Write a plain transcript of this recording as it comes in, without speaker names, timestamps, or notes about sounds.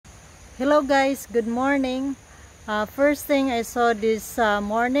Hello guys, good morning. First thing I saw this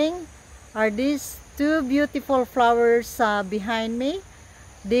morning are these two beautiful flowers behind me.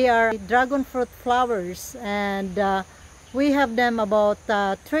 They are dragon fruit flowers, and we have them about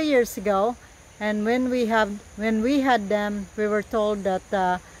 3 years ago. And when we had them, we were told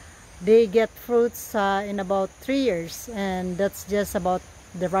that they get fruits in about 3 years, and that's just about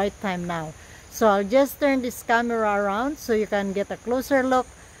the right time now. So I'll just turn this camera around so you can get a closer look.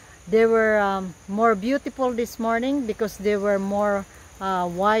 They were more beautiful this morning because they were more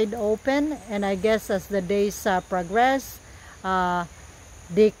wide open, and I guess as the days progress,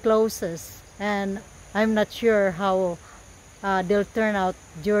 they closes, and I'm not sure how they'll turn out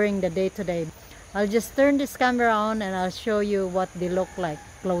during the day today. I'll just turn this camera on and I'll show you what they look like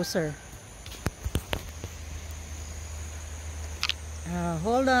closer.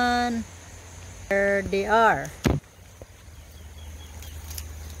 Hold on. There they are.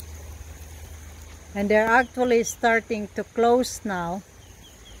 And they're actually starting to close now.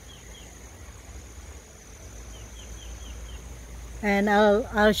 And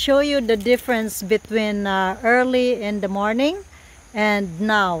I'll show you the difference between early in the morning and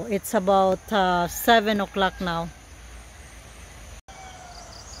now. It's about 7 o'clock now.